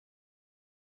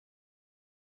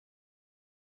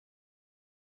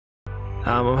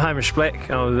I'm Hamish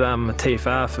Black. I'm a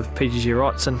TFR for PGG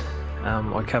Wrightson.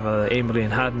 I cover the Amberley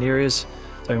and Harden areas,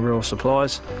 doing rural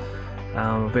supplies.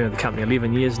 I've been with the company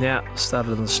 11 years now.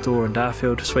 Started in the store in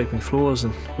Darfield, sweeping floors,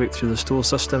 and worked through the store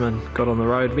system and got on the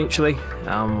road eventually.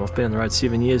 I've been on the road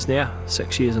 7 years now,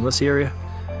 6 years in this area.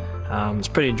 It's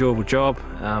a pretty enjoyable job.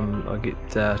 I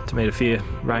get to meet a fair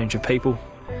range of people,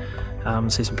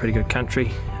 see some pretty good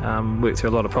country, work through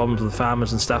a lot of problems with the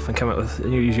farmers and stuff, and come up with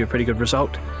usually a pretty good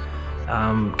result.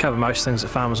 Cover most things that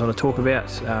farmers want to talk about,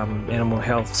 animal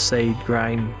health, seed,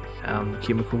 grain,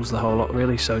 chemicals, the whole lot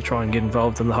really, so try and get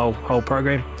involved in the whole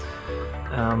program.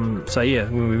 So yeah,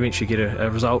 when we eventually get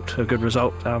a good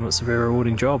result, it's a very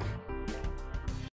rewarding job.